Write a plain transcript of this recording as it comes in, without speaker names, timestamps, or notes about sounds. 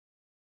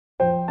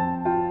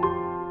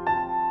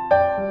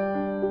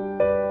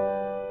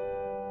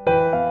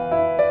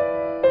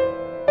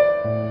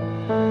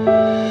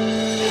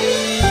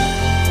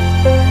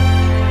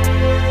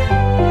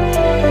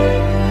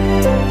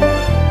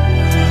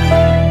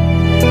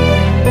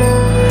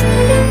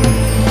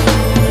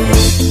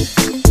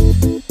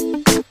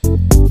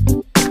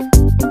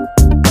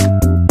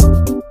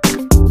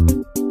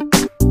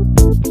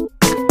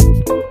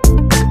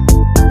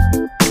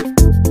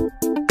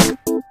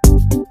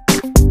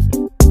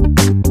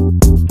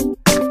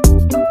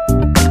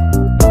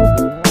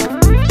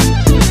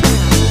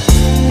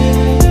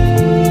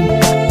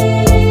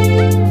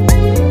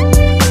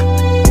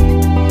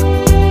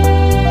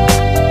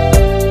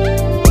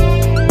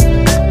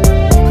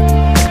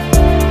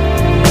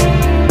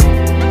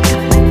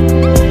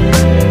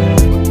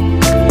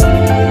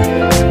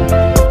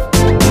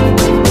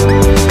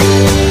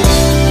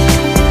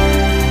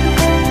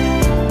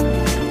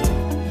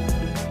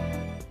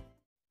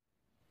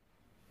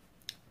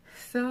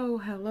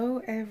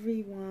Hello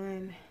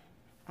everyone.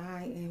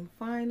 I am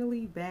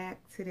finally back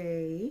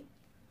today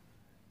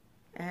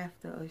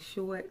after a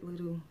short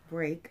little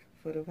break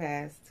for the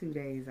past 2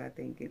 days, I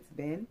think it's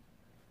been.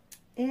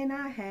 And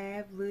I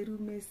have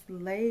little Miss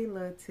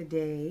Layla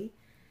today.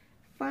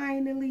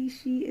 Finally,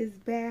 she is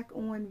back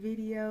on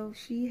video.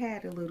 She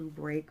had a little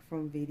break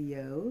from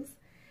videos,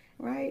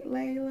 right,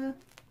 Layla?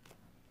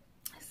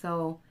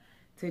 So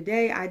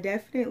today I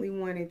definitely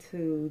wanted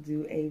to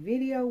do a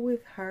video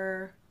with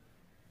her.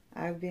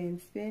 I've been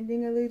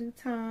spending a little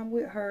time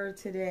with her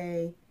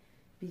today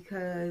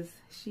because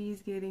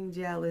she's getting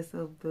jealous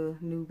of the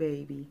new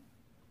baby.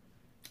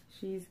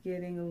 She's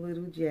getting a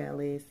little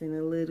jealous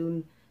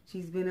and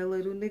she's been a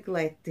little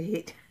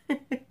neglected.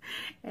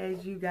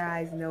 As you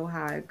guys know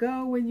how it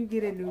go when you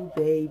get a new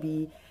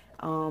baby.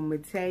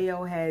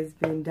 Mateo has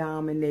been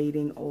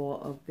dominating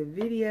all of the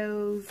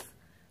videos.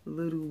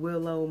 Little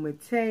Willow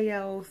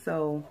Mateo.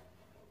 So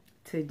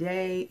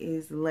today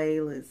is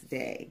Layla's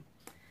day.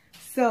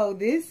 So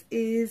this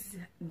is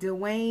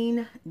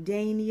Daniyah.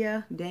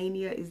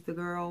 Daniyah is the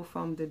girl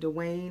from the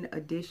Dwayne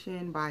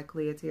edition by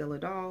Clear Taylor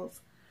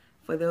Dolls.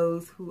 For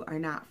those who are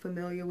not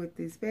familiar with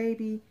this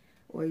baby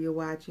or you're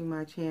watching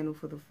my channel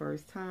for the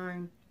first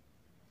time,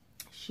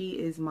 she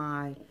is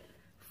my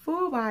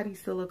full body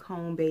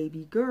silicone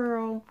baby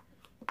girl,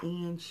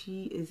 and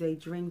she is a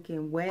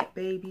drinking wet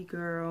baby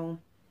girl.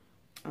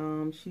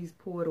 She's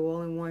poured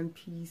all in one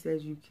piece.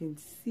 As you can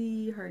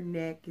see, her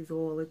neck is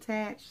all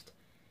attached.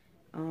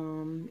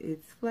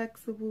 It's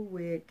flexible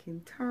where it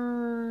can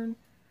turn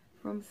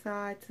from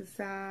side to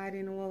side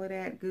and all of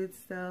that good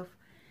stuff.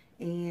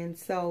 And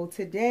so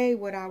today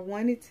what I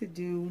wanted to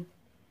do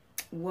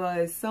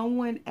was,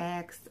 someone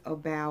asked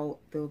about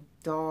the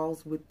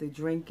dolls with the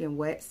drinking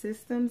wet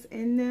systems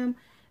in them,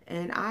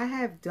 and I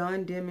have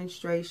done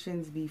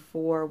demonstrations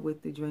before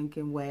with the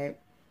drinking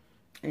wet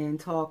and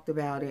talked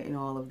about it and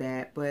all of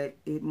that, but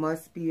it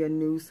must be a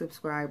new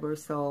subscriber,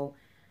 so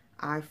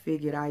I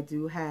figured I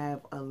do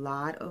have a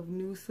lot of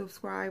new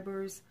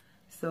subscribers,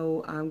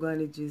 so I'm going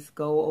to just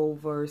go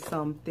over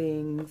some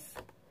things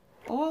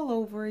all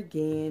over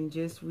again,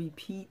 just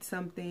repeat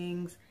some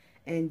things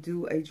and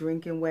do a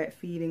drinking wet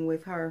feeding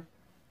with her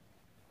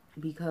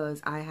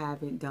because I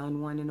haven't done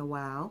one in a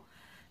while.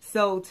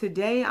 So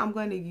today I'm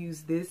going to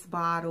use this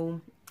bottle.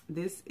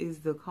 This is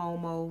the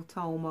Como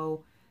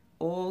Tomo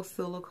all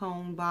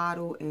silicone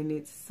bottle, and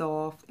it's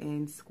soft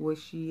and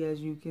squishy,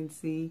 as you can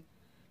see.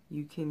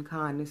 You can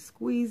kind of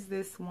squeeze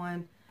this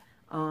one.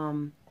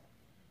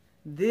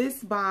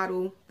 This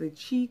bottle, the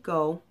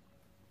Chico,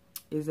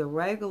 is a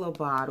regular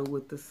bottle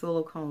with the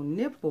silicone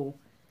nipple.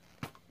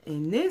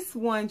 And this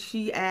one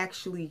she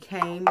actually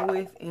came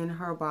with in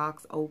her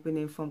box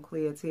opening from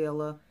Clear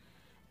Taylor.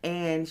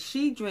 And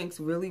she drinks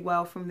really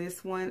well from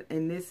this one.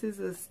 And this is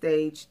a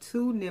stage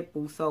 2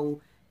 nipple, so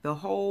the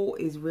hole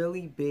is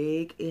really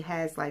big. It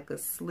has like a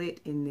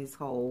slit in this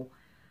hole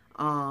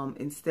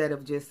instead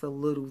of just a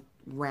little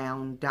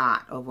round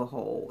dot of a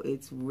hole.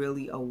 It's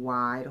really a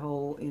wide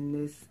hole in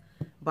this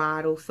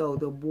bottle, so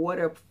the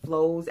water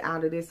flows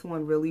out of this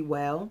one really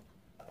well.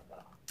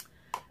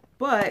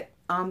 But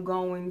I'm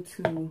going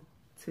to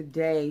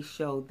today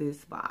show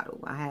this bottle.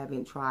 I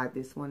haven't tried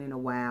this one in a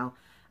while.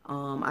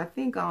 I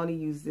think I only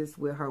used this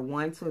with her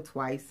once or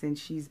twice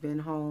since she's been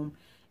home,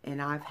 and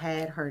I've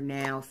had her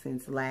now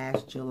since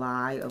last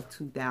July of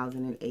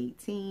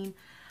 2018.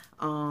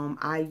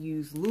 I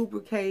use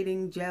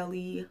lubricating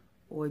jelly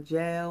or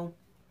gel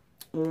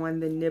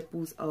on the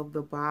nipples of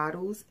the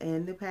bottles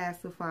and the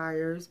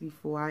pacifiers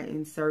before I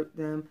insert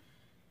them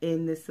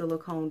in the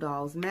silicone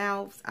dolls'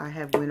 mouths. I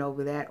have went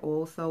over that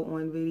also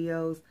on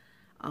videos.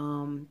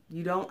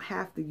 You don't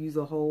have to use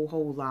a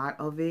whole lot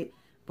of it,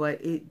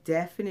 but it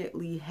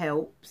definitely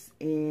helps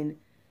in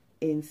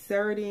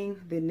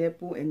inserting the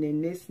nipple. And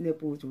then this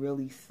nipple is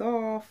really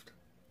soft,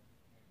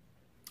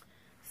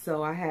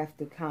 so I have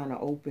to kind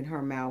of open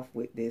her mouth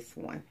with this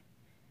one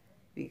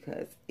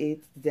because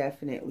it's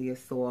definitely a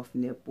soft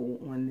nipple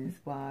on this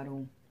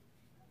bottle.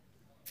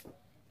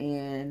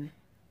 And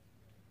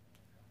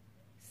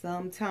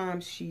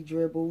sometimes she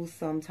dribbles,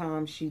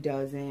 sometimes she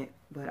doesn't,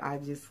 but I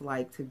just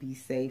like to be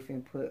safe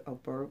and put a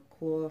burp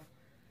cloth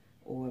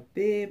or a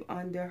bib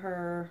under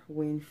her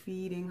when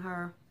feeding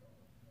her.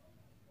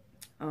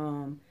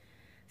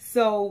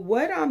 So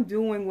what I'm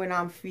doing when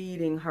I'm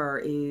feeding her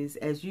is,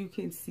 as you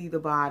can see, the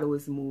bottle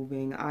is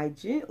moving. I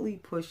gently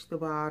push the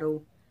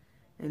bottle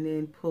and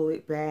then pull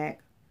it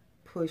back,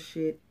 push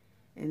it,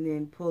 and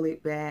then pull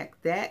it back.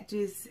 That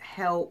just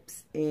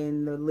helps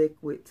in the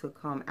liquid to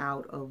come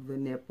out of the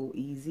nipple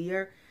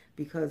easier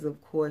because,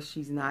 of course,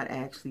 she's not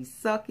actually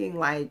sucking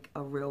like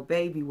a real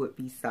baby would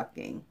be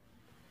sucking.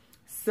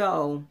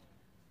 So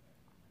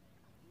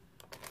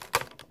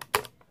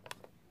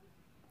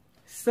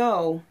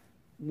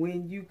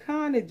when you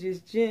kind of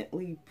just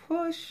gently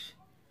push,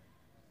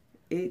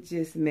 it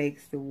just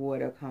makes the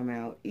water come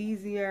out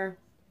easier.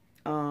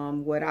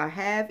 What I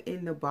have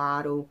in the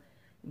bottle,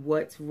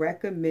 what's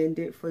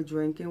recommended for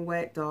drinking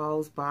wet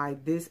dolls by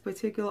this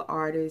particular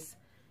artist,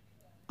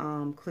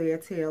 Claire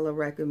Taylor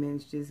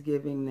recommends just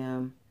giving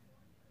them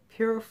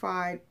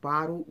purified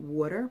bottled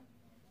water.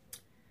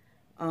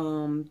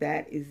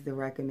 That is the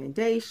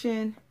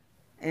recommendation.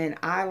 And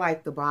I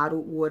like the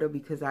bottled water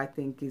because I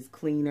think it's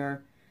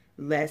cleaner.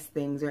 Less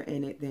things are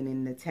in it than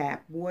in the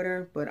tap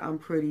water. But I'm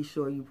pretty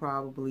sure you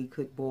probably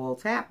could boil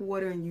tap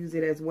water and use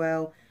it as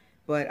well.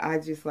 But I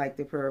just like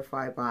the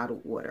purified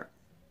bottled water.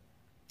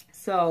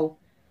 So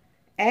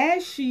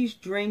as she's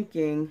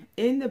drinking,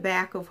 in the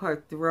back of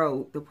her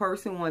throat, the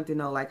person wanted to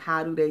know, like,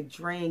 how do they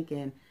drink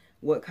and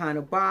what kind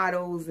of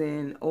bottles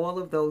and all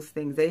of those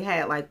things. They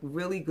had like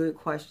really good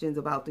questions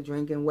about the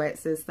drinking wet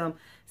system.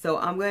 So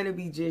I'm going to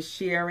be just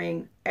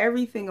sharing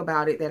everything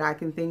about it that I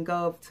can think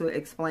of to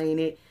explain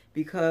it,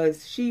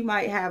 because she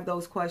might have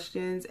those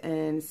questions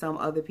and some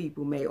other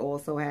people may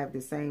also have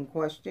the same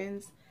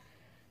questions.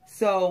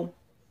 So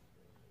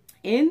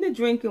in the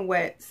drinking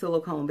wet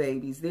silicone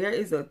babies, there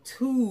is a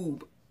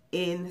tube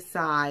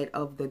inside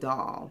of the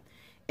doll,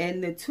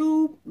 and the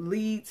tube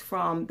leads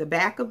from the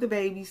back of the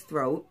baby's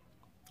throat,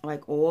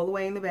 like all the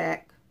way in the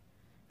back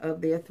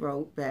of their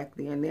throat, back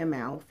there in their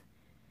mouth.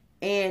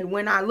 And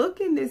when I look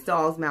in this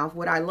doll's mouth,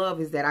 what I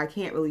love is that I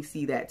can't really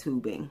see that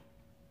tubing.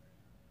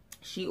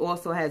 She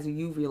also has a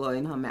uvula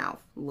in her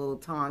mouth, little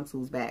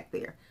tonsils back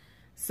there.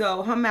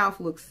 So her mouth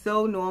looks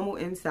so normal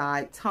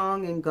inside,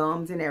 tongue and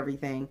gums and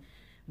everything,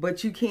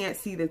 but you can't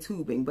see the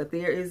tubing. But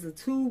there is a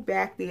tube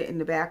back there in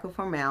the back of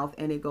her mouth,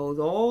 and it goes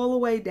all the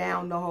way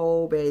down the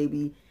whole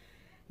baby,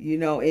 you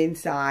know,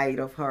 inside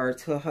of her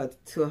to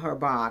her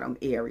bottom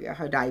area,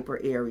 her diaper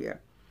area.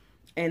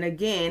 And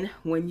again,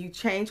 when you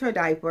change her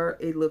diaper,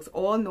 it looks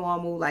all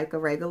normal like a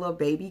regular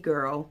baby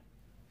girl,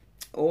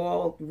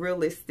 all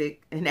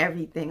realistic and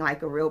everything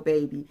like a real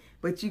baby,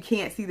 but you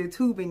can't see the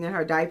tubing in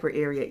her diaper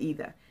area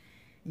either.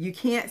 You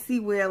can't see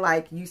where,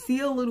 like, you see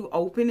a little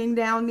opening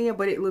down there,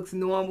 but it looks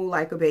normal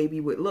like a baby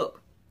would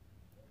look.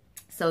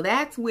 So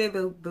that's where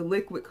the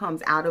liquid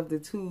comes out of the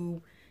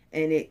tube,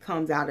 and it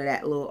comes out of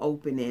that little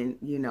opening,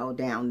 you know,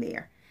 down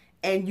there.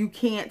 And you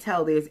can't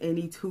tell there's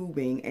any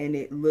tubing, and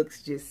it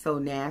looks just so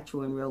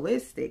natural and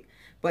realistic.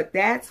 But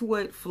that's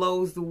what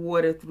flows the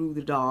water through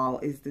the doll,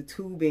 is the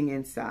tubing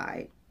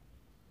inside.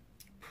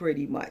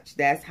 Pretty much.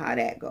 That's how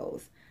that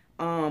goes.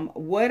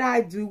 What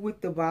I do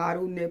with the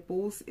bottle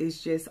nipples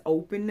is just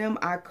open them.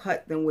 I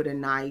cut them with a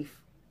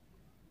knife.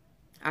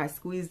 I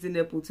squeeze the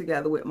nipple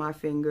together with my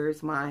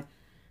fingers, my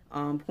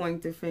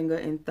pointer finger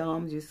and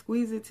thumb. Just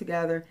squeeze it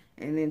together,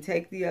 and then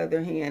take the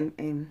other hand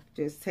and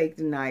just take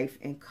the knife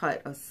and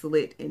cut a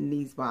slit in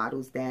these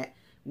bottles that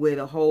where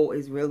the hole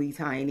is really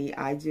tiny.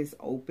 I just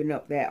open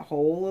up that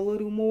hole a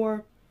little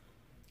more,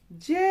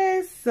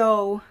 just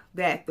so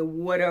that the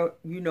water,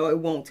 you know, it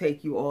won't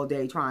take you all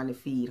day trying to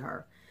feed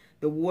her.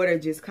 The water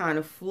just kind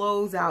of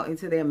flows out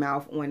into their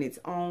mouth on its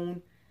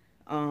own.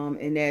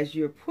 And as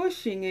you're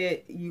pushing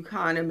it, you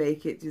kind of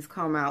make it just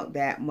come out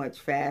that much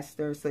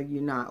faster, so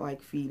you're not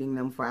like feeding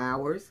them for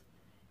hours,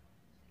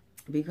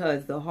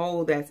 because the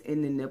hole that's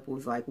in the nipple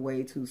is like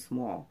way too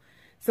small.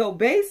 So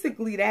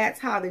basically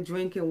that's how the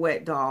drinking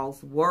wet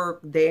dolls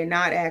work. They're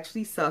not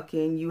actually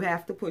sucking. You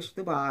have to push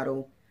the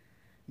bottle.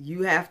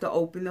 You have to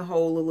open the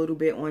hole a little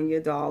bit on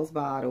your doll's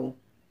bottle.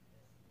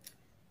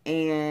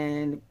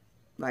 And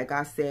like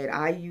I said,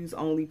 I use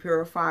only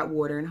purified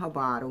water in her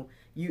bottle.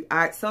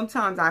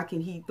 Sometimes I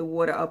can heat the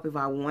water up if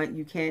I want.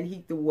 You can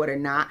heat the water,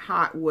 not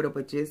hot water,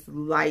 but just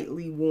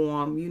lightly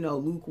warm, you know,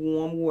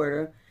 lukewarm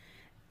water.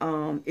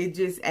 It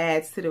just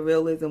adds to the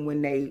realism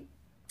when they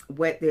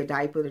wet their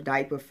diaper. The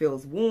diaper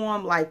feels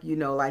warm, like, you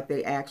know, like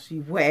they actually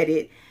wet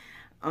it.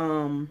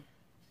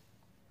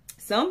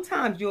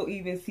 Sometimes you'll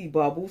even see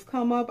bubbles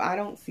come up. I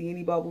don't see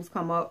any bubbles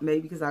come up,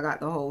 maybe because I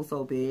got the hole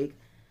so big.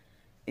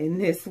 In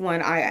this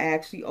one, I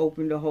actually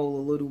opened the hole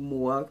a little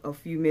more a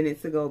few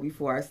minutes ago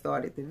before I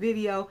started the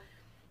video,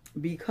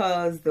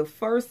 because the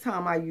first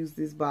time I used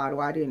this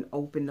bottle, I didn't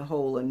open the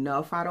hole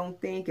enough, I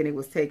don't think, and it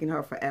was taking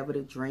her forever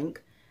to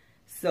drink.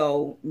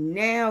 So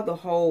now the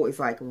hole is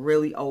like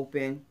really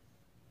open,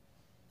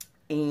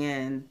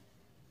 and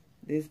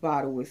this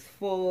bottle is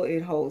full.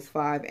 It holds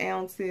 5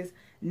 ounces.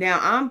 Now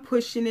I'm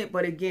pushing it,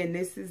 but again,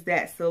 this is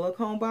that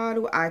silicone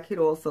bottle. I could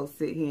also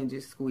sit here and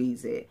just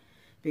squeeze it,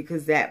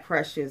 because that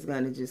pressure is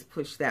going to just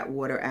push that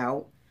water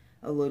out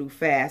a little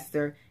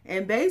faster.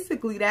 And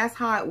basically that's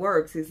how it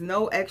works. It's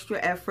no extra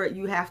effort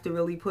you have to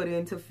really put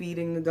into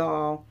feeding the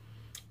doll.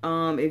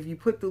 If you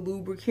put the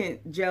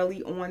lubricant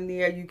jelly on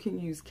there, you can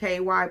use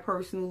KY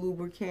personal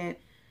lubricant.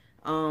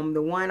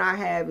 The one I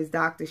have is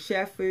Dr.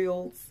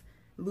 Sheffield's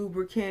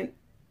lubricant,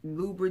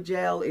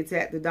 Lubrigel. It's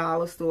at the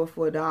dollar store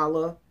for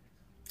 $1.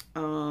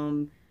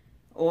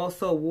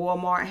 Also,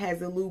 Walmart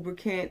has a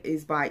lubricant.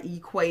 It's by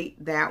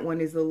Equate. That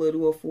one is a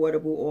little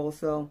affordable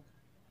also.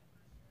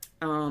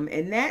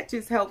 And that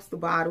just helps the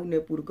bottle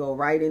nipple to go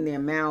right in their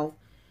mouth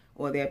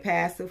or their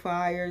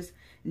pacifiers.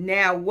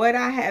 Now, what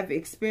I have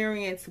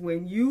experienced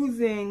when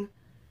using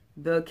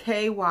the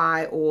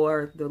KY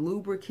or the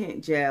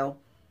lubricant gel,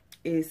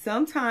 is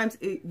sometimes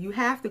you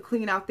have to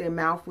clean out their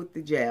mouth with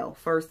the gel,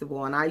 first of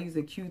all. And I use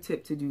a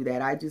Q-tip to do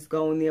that. I just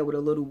go in there with a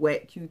little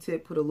wet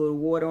Q-tip, put a little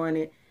water on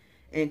it,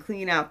 and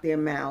clean out their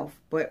mouth.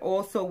 But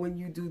also when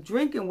you do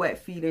drinking wet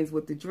feedings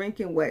with the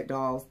drinking wet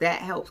dolls,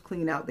 that helps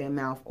clean out their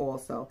mouth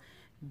also.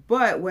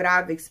 But what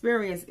I've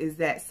experienced is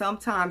that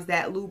sometimes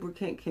that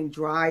lubricant can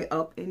dry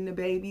up in the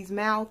baby's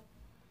mouth,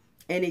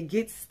 and it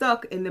gets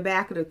stuck in the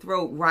back of the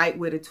throat right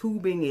where the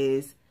tubing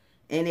is,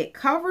 and it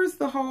covers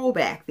the hole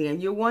back there.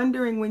 And you're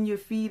wondering when you're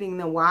feeding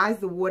them, why is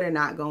the water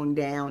not going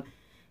down?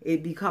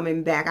 It be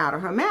coming back out of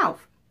her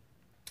mouth.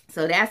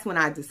 So that's when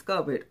I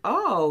discovered,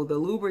 oh, the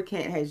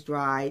lubricant has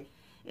dried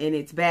and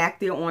it's back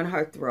there on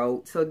her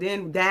throat. So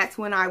then that's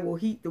when I will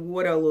heat the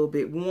water a little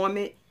bit, warm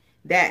it.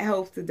 That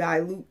helps to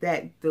dilute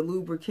the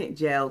lubricant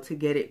gel to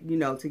get it,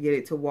 to get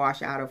it to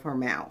wash out of her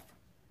mouth.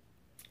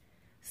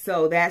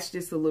 So that's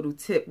just a little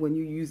tip when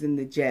you're using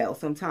the gel.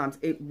 Sometimes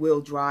it will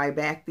dry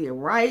back there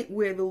right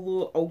where the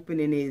little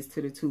opening is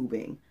to the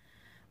tubing.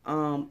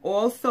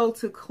 Also,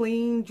 to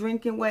clean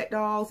drinking wet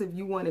dolls, if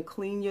you want to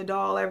clean your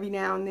doll every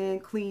now and then,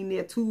 clean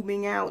their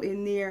tubing out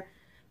in there,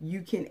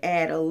 you can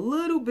add a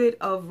little bit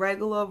of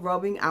regular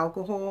rubbing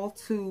alcohol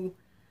to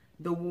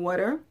the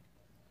water,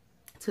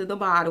 to the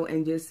bottle,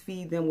 and just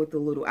feed them with a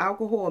little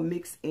alcohol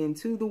mixed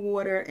into the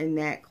water, and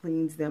that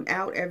cleans them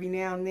out every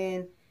now and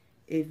then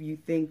if you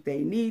think they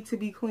need to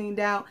be cleaned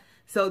out.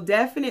 So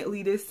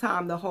definitely this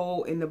time the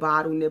hole in the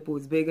bottle nipple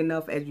is big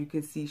enough. As you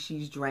can see,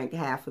 she's drank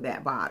half of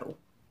that bottle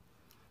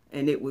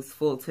and it was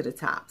full to the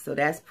top. So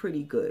that's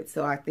pretty good.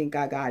 So I think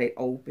I got it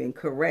open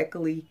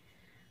correctly.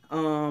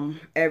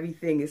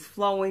 Everything is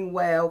flowing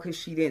well because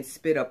she didn't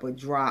spit up a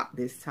drop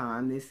this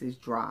time. This is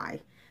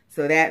dry.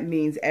 So that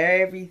means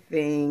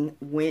everything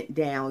went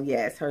down.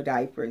 Yes, her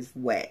diaper is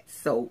wet,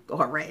 soaked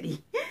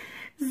already.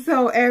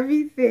 So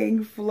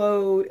everything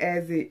flowed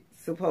as it's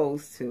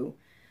supposed to.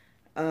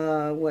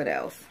 What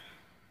else?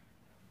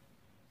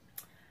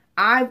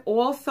 I've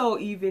also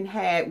even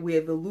had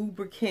where the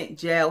lubricant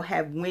gel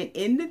have went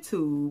in the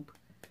tube,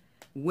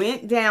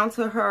 went down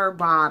to her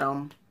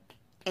bottom,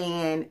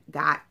 and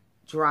got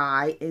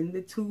dry in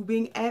the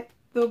tubing at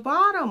the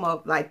bottom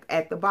of,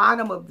 at the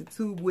bottom of the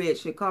tube where it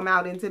should come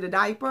out into the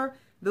diaper,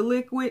 the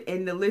liquid,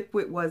 and the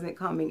liquid wasn't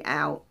coming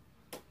out.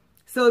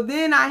 So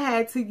then I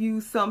had to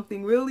use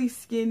something really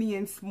skinny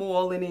and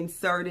small and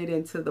insert it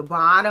into the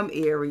bottom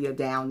area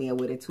down there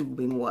where the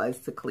tubing was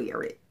to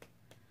clear it.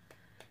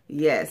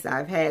 Yes,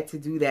 I've had to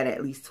do that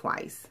at least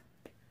twice.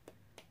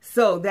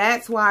 So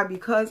that's why,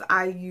 because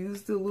I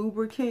use the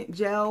lubricant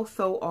gel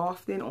so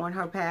often on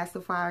her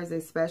pacifiers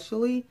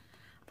especially,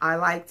 I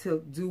like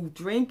to do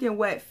drinking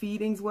wet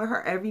feedings with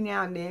her every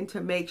now and then to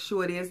make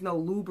sure there's no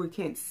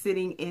lubricant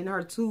sitting in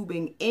her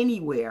tubing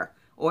anywhere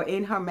or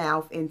in her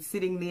mouth and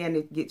sitting there and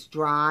it gets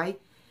dry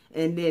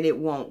and then it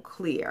won't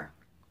clear.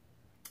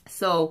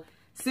 So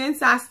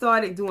since I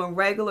started doing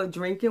regular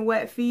drinking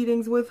wet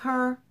feedings with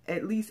her,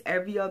 at least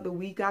every other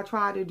week I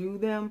try to do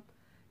them,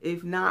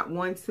 if not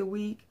once a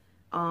week,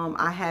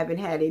 I haven't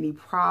had any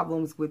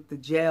problems with the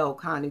gel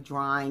kind of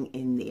drying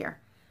in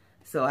there.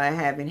 So I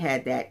haven't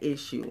had that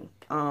issue.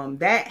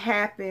 That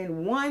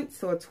happened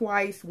once or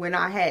twice when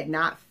I had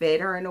not fed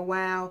her in a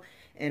while.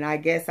 And I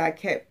guess I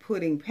kept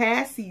putting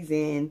passies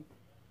in.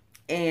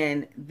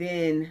 And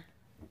then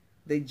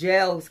the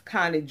gels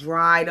kind of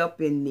dried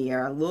up in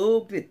there a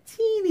little bit,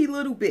 teeny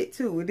little bit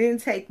too. It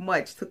didn't take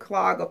much to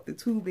clog up the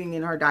tubing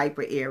in her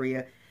diaper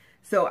area.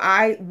 So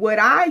what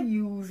I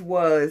used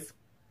was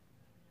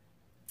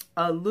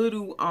a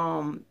little,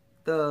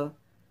 the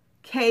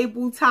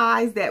cable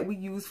ties that we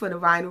use for the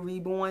vinyl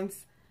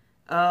reborns.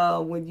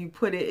 When you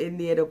put it in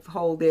there to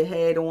hold their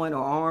head on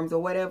or arms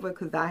or whatever,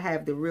 because I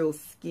have the real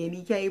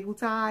skinny cable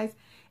ties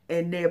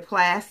and they're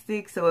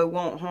plastic so it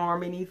won't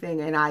harm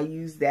anything, and I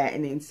used that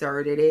and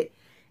inserted it,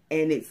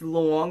 and it's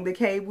long, the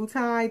cable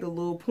tie, the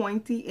little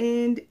pointy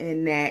end,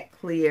 and that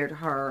cleared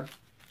her,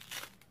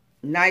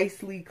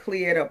 nicely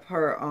cleared up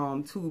her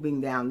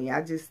tubing down there.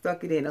 I just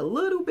stuck it in a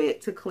little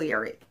bit to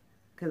clear it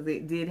because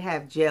it did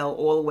have gel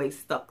all the way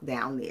stuck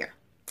down there.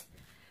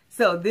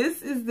 So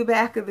this is the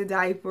back of the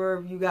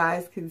diaper. You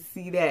guys can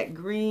see that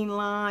green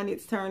line.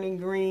 It's turning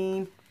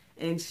green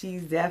and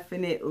she's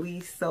definitely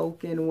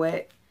soaking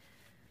wet.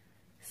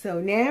 So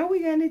now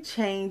we're going to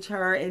change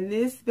her. And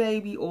this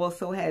baby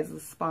also has a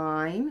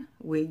spine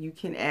where you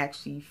can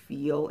actually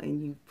feel,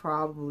 and you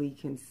probably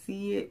can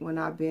see it when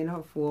I bend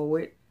her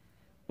forward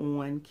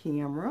on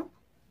camera.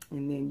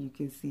 And then you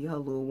can see her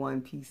little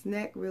one-piece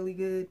neck really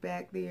good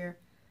back there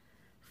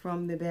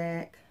from the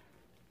back.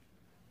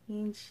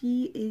 And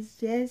she is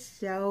just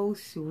so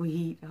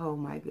sweet. Oh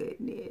my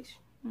goodness.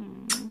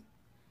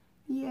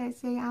 Yeah,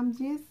 say I'm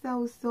just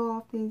so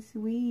soft and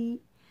sweet.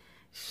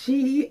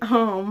 She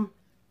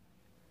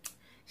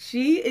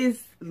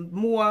is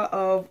more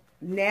of,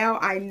 now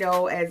I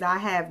know, as I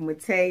have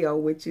Mateo,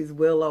 which is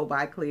Willow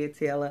by Claire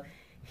Taylor.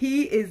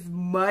 He is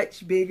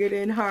much bigger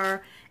than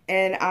her.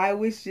 And I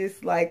was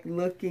just like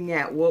looking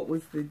at what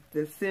was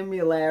the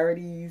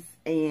similarities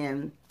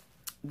and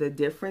the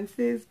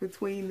differences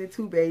between the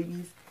two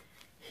babies.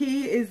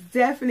 he is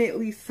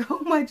definitely so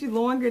much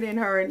longer than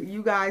her. And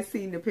you guys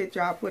seen the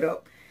picture I put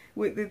up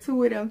with the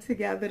two of them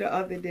together the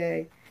other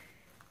day.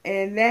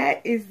 And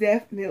that is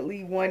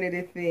definitely one of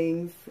the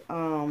things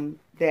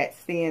that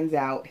stands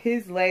out.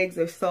 His legs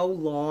are so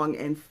long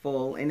and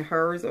full, and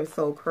hers are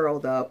so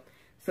curled up.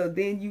 So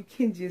then you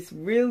can just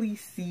really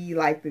see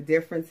like the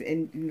difference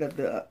in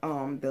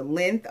the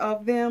length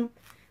of them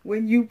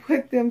when you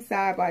put them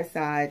side by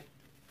side.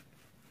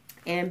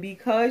 And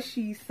because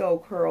she's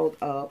so curled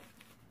up,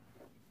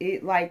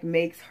 it like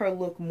makes her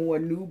look more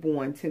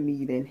newborn to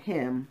me than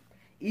him.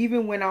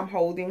 Even when I'm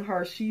holding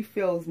her, she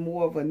feels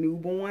more of a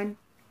newborn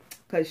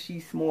because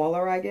she's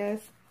smaller, I guess.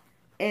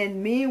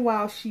 And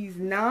meanwhile, she's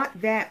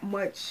not that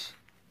much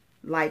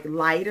like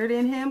lighter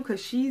than him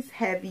because she's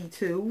heavy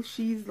too.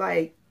 She's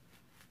like,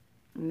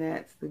 and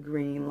that's the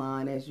green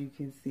line. As you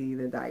can see,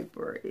 the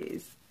diaper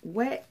is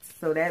wet.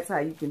 So that's how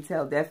you can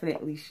tell.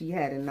 Definitely she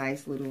had a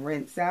nice little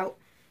rinse out.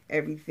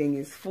 Everything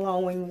is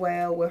flowing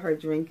well with her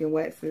drinking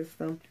wet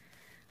system.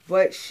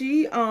 But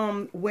she,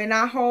 when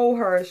I hold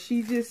her,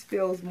 she just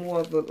feels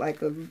more of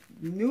like a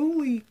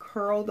newly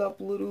curled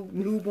up little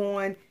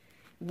newborn.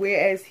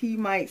 Whereas he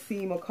might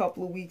seem a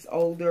couple of weeks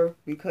older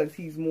because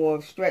he's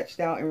more stretched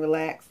out and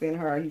relaxed than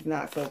her. He's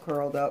not so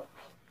curled up.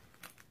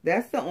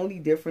 That's the only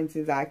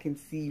differences I can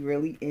see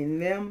really in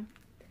them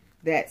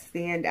that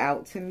stand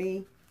out to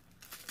me,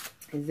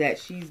 is that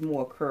she's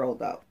more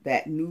curled up,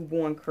 that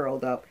newborn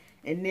curled up.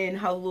 And then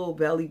her little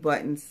belly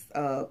button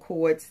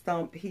cord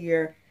stump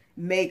here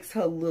makes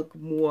her look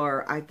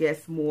more, I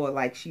guess, more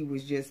like she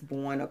was just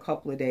born a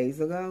couple of days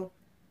ago.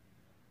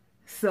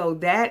 So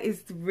that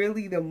is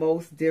really the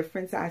most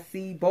difference I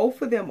see.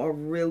 Both of them are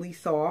really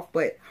soft,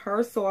 but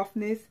her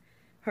softness,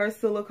 her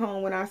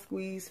silicone when I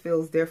squeeze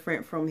feels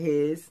different from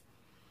his.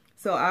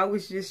 So I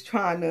was just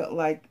trying to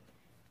like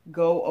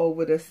go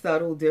over the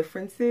subtle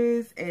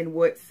differences and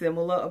what's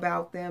similar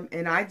about them.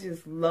 And I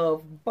just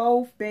love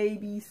both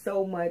babies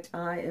so much.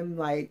 I am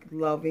like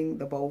loving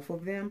the both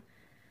of them.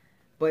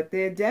 But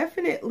they're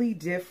definitely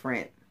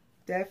different.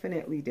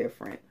 Definitely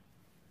different.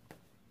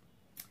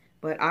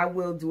 But I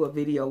will do a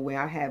video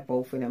where I have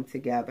both of them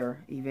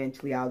together.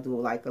 Eventually, I'll do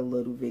like a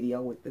little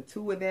video with the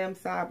two of them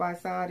side by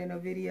side in a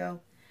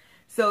video.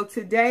 So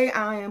today,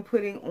 I am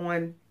putting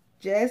on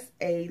just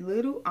a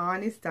little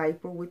Honest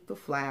diaper with the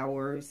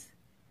flowers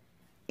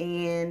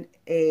and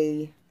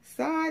a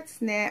side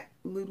snap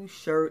little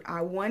shirt.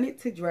 I wanted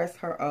to dress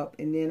her up,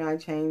 and then I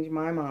changed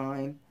my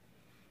mind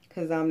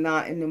because I'm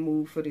not in the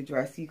mood for the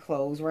dressy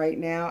clothes right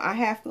now. I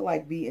have to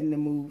like be in the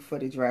mood for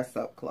the dress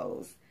up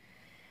clothes.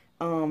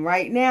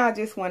 Right now, I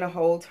just want to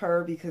hold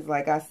her because,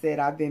 like I said,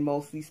 I've been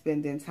mostly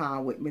spending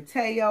time with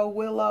Mateo,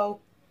 Willow,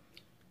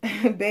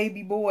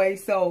 baby boy.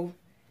 So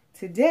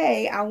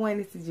today, I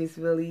wanted to just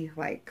really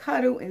like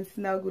cuddle and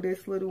snuggle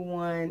this little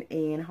one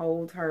and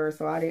hold her.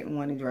 So I didn't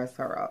want to dress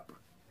her up.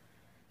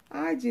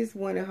 I just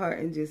wanted her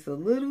in just a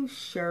little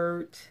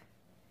shirt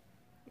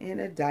and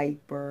a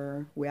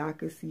diaper where I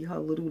could see her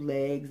little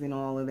legs and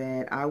all of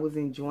that. I was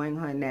enjoying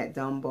her in that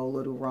Dumbo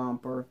little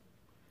romper.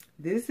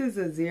 This is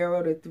a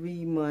 0 to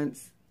 3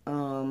 months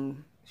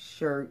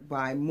shirt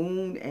by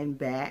Moon and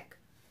Back.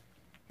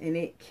 And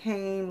it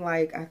came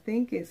like, I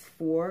think it's a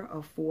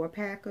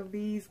 4-pack of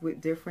these with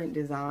different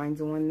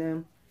designs on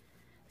them.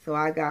 So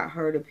I got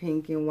her the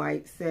pink and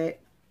white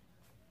set.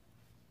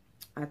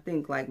 I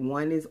think like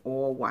one is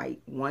all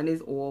white, one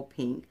is all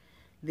pink.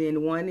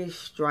 Then one is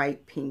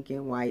striped pink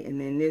and white. And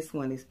then this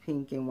one is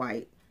pink and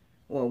white,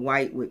 or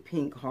white with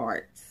pink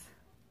hearts.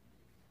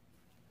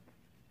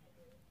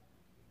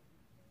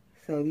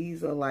 So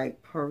these are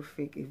like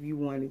perfect if you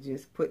want to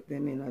just put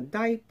them in a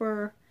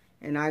diaper.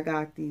 And I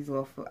got these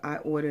I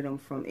ordered them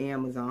from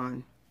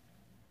Amazon.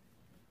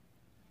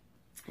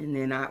 And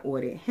then I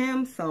ordered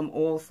him some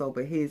also,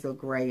 but his are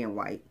gray and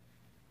white.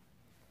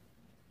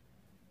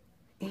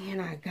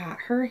 And I got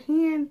her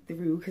hand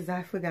through because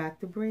I forgot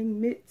to bring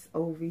mitts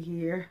over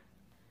here.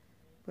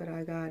 But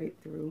I got it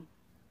through.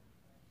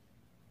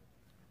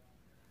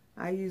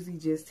 I usually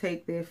just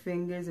take their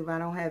fingers if I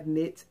don't have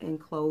mitts and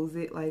close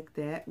it like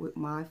that with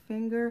my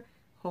finger.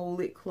 Hold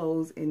it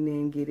closed and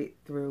then get it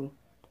through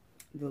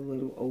the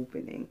little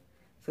opening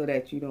so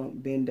that you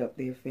don't bend up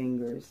their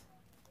fingers.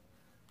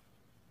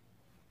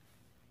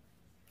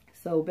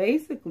 So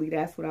basically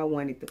that's what I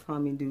wanted to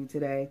come and do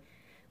today,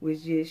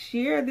 was just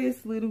share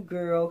this little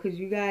girl because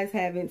you guys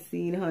haven't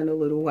seen her in a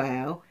little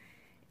while.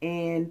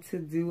 And to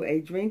do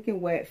a drinking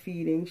wet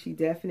feeding, she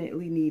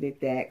definitely needed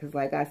that. Because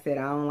like I said,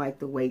 I don't like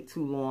to wait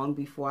too long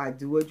before I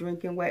do a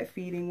drinking wet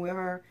feeding with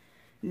her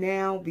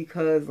now.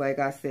 Because like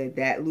I said,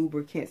 that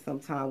lubricant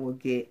sometimes will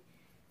get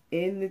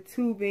in the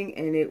tubing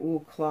and it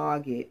will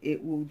clog it.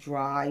 It will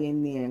dry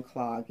and then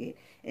clog it.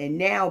 And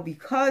now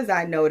because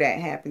I know that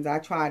happens, I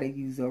try to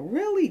use a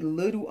really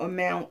little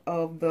amount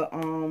of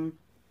the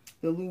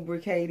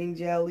lubricating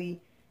jelly.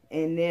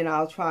 And then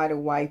I'll try to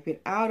wipe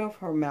it out of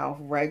her mouth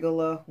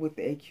regular with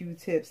a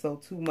Q-tip so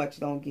too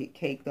much don't get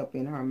caked up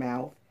in her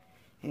mouth.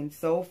 And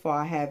so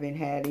far I haven't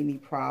had any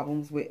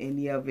problems with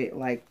any of it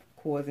like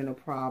causing a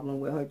problem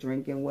with her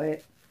drinking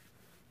wet.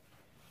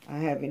 I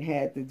haven't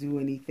had to do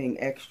anything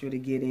extra to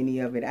get any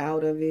of it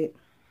out of it.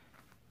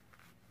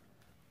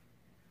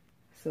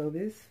 So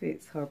this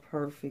fits her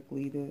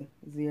perfectly, the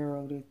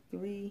 0 to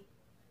 3.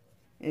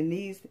 And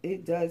these,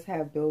 it does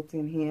have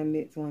built-in hand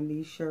mitts on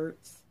these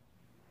shirts.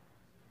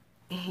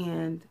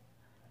 And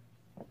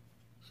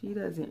she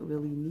doesn't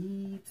really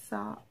need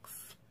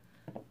socks.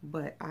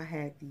 But I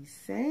had these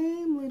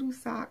same little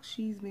socks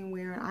she's been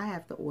wearing. I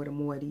have to order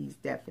more of these,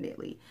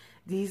 definitely.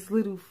 These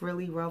little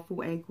frilly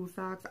ruffle ankle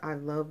socks, I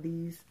love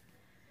these.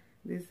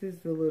 This is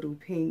the little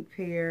pink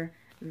pair.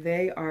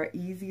 They are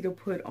easy to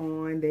put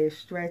on. They're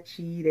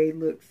stretchy. They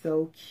look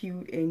so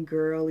cute and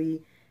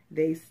girly.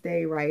 They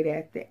stay right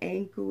at the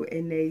ankle,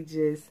 and they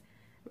just,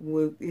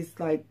 it's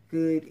like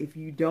good if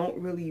you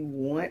don't really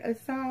want a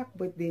sock,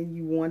 but then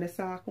you want a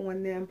sock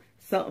on them,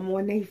 something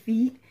on their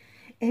feet,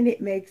 and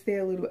it makes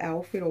their little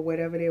outfit or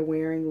whatever they're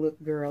wearing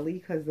look girly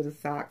because the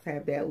socks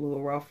have that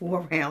little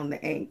ruffle around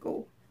the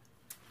ankle.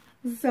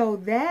 So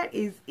that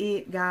is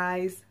it,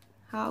 guys.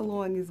 How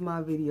long is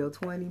my video?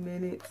 20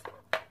 minutes.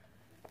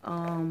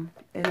 And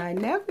I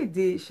never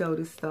did show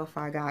the stuff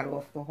I got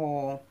off the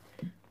haul,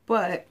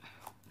 but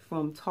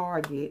from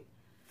Target.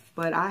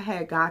 But I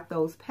had got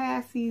those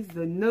passies,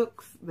 the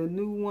Nooks, the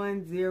new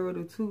ones, 0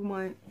 to 2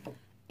 month,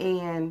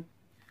 and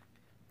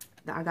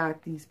I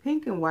got these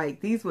pink and white.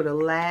 These were the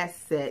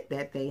last set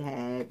that they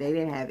had. They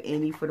didn't have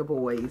any for the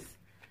boys.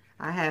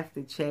 I have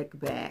to check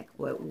back.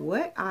 But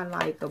what I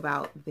like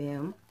about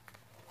them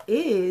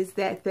is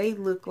that they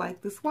look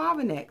like the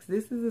Suavenex.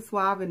 This is a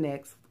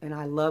Suavenex, and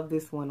I love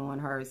this one on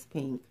her. It's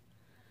pink.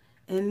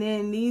 And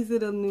then these are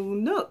the new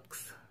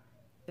Nooks.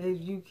 As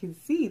you can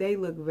see, they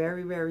look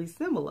very, very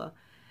similar.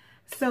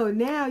 So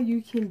now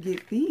you can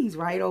get these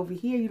right over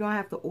here. You don't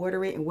have to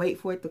order it and wait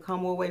for it to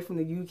come all the way from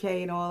the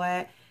UK and all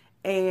that.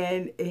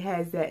 And it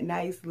has that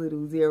nice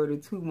little 0 to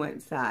 2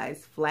 month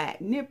size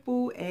flat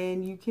nipple,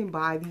 and you can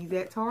buy these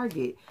at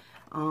Target.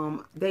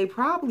 They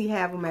probably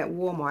have them at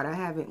Walmart. I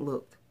haven't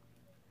looked.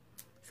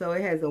 So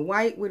it has a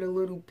white with a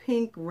little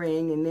pink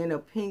ring, and then a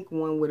pink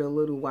one with a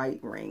little white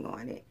ring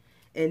on it.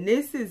 And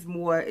this is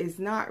more, it's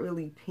not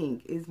really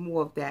pink. It's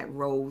more of that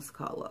rose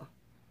color.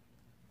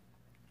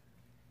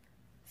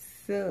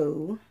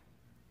 So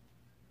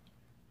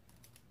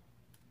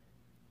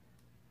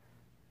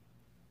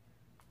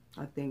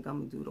I think I'm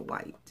going to do the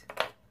white.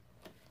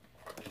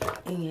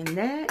 And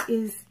that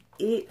is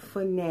it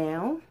for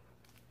now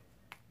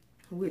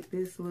with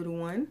this little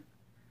one.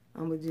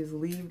 I'm going to just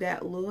leave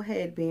that little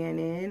headband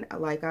in.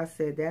 Like I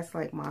said, that's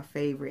like my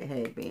favorite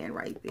headband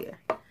right there.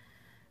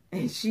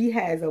 And she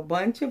has a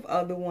bunch of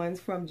other ones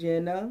from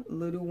Jenna,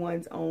 little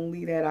ones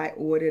only that I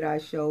ordered. I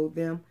showed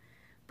them.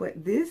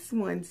 But this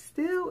one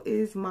still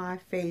is my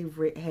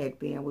favorite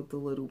headband with the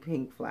little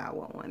pink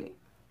flower on it.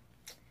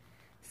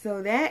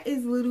 So that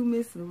is little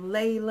Miss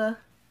Layla.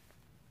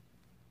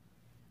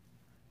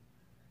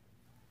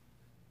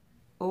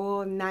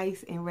 All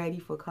nice and ready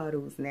for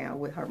cuddles now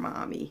with her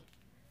mommy.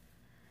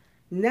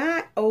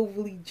 Not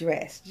overly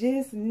dressed,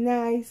 just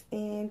nice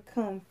and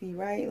comfy,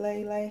 right,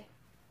 Layla?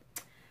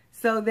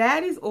 So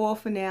that is all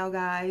for now,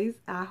 guys.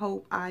 I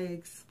hope I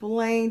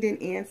explained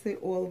and answered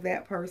all of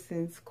that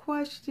person's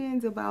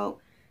questions about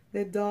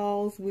the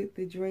dolls with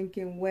the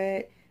drinking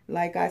wet.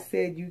 Like I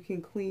said, you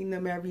can clean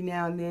them every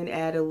now and then,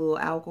 add a little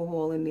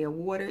alcohol in their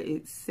water.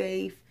 It's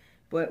safe.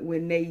 But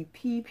when they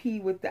pee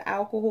with the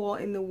alcohol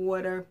in the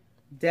water,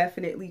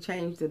 definitely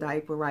change the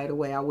diaper right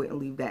away. I wouldn't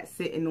leave that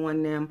sitting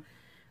on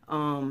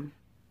them.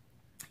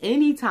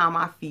 Anytime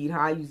I feed her,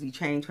 I usually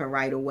change her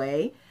right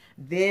away.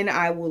 Then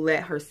I will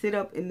let her sit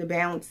up in the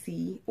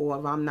bouncy, or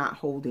if I'm not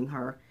holding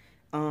her,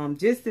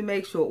 just to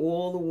make sure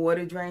all the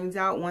water drains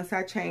out. Once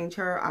I change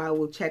her, I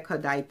will check her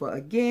diaper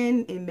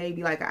again in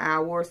maybe like an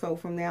hour or so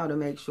from now to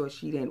make sure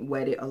she didn't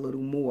wet it a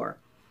little more.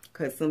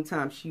 Because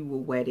sometimes she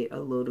will wet it a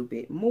little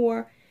bit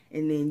more,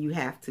 and then you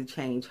have to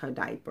change her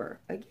diaper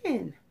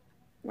again.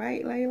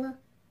 Right, Layla?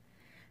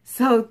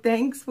 So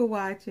thanks for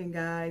watching,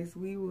 guys.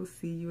 We will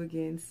see you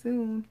again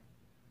soon.